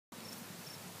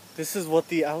This is what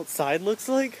the outside looks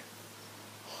like?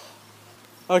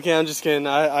 Okay, I'm just kidding.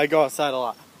 I go outside a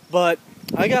lot. But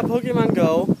I got Pokemon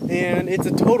Go, and it's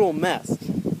a total mess.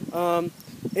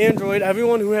 Android,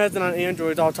 everyone who has it on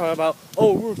Android is all talking about,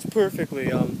 oh, it works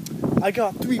perfectly. I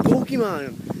got 3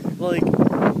 Pokemon. Like,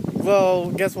 well,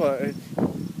 guess what?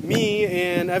 Me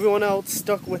and everyone else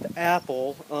stuck with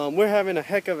Apple. We're having a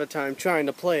heck of a time trying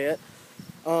to play it.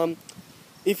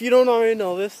 If you don't already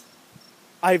know this,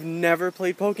 I've never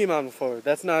played Pokemon before.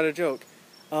 That's not a joke.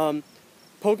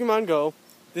 Pokemon Go,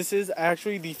 this is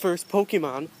actually the first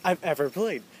Pokemon I've ever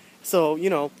played. So, you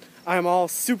know, I'm all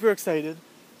super excited,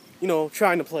 you know,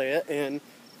 trying to play it. And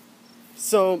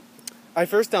so, I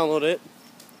first download it.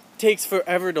 Takes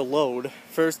forever to load,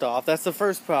 first off. That's the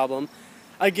first problem.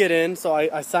 I get in, so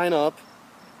I sign up.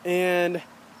 And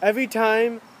every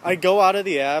time I go out of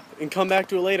the app and come back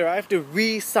to it later, I have to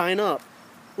re-sign up.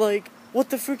 Like, what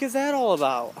the frick is that all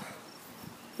about?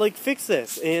 Like, fix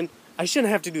this. And I shouldn't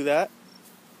have to do that.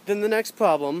 Then the next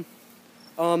problem,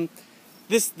 I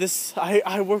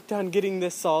worked on getting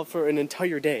this solved for an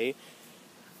entire day.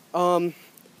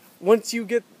 Once you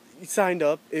get signed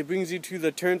up, it brings you to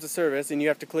the terms of service, and you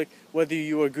have to click whether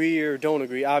you agree or don't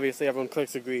agree. Obviously, everyone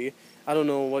clicks agree. I don't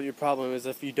know what your problem is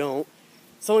if you don't.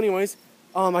 So anyways,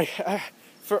 I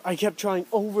kept trying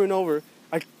over and over.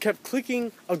 I kept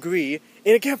clicking agree,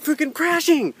 and it kept freaking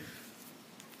crashing!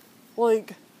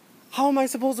 Like, how am I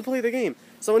supposed to play the game?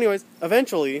 So anyways,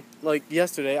 eventually, like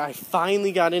yesterday, I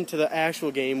finally got into the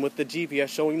actual game with the GPS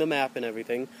showing the map and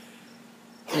everything.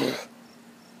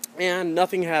 And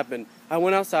nothing happened. I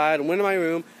went outside, went in my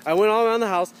room, I went all around the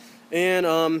house, and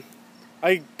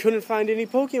I couldn't find any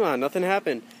Pokemon. Nothing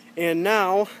happened. And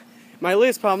now, my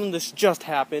latest problem, this just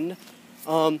happened.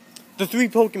 The 3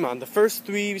 Pokemon, the first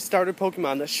 3 starter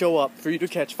Pokemon that show up for you to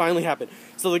catch finally happened.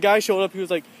 So the guy showed up, he was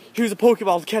like, here's a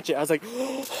Pokeball to catch it. I was like,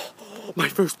 oh, my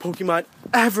first Pokemon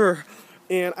ever!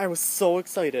 And I was so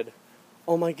excited.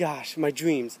 Oh my gosh, my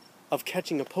dreams of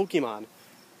catching a Pokemon.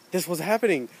 This was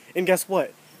happening. And guess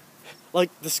what?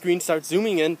 Like, the screen starts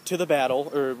zooming in to the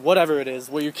battle, or whatever it is,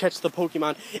 where you catch the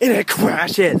Pokemon, and it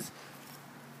crashes!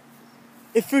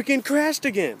 It freaking crashed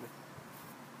again!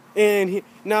 And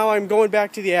now I'm going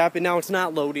back to the app, and now it's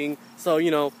not loading, so,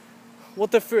 you know,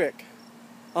 what the frick?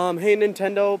 Hey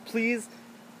Nintendo, please,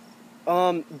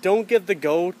 don't get the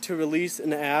Go to release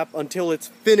an app until it's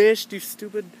finished, you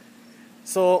stupid.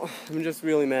 So, I'm just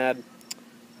really mad.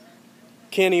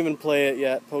 Can't even play it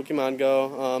yet, Pokemon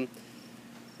Go.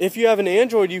 If you have an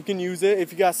Android, you can use it.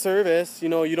 If you got service, you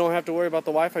know, you don't have to worry about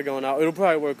the Wi-Fi going out. It'll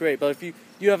probably work great. But if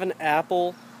you have an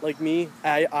Apple, like me,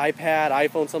 iPad,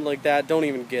 iPhone, something like that, don't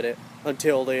even get it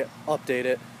until they update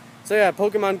it. So yeah,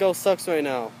 Pokemon Go sucks right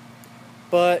now.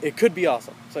 But it could be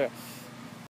awesome. So yeah.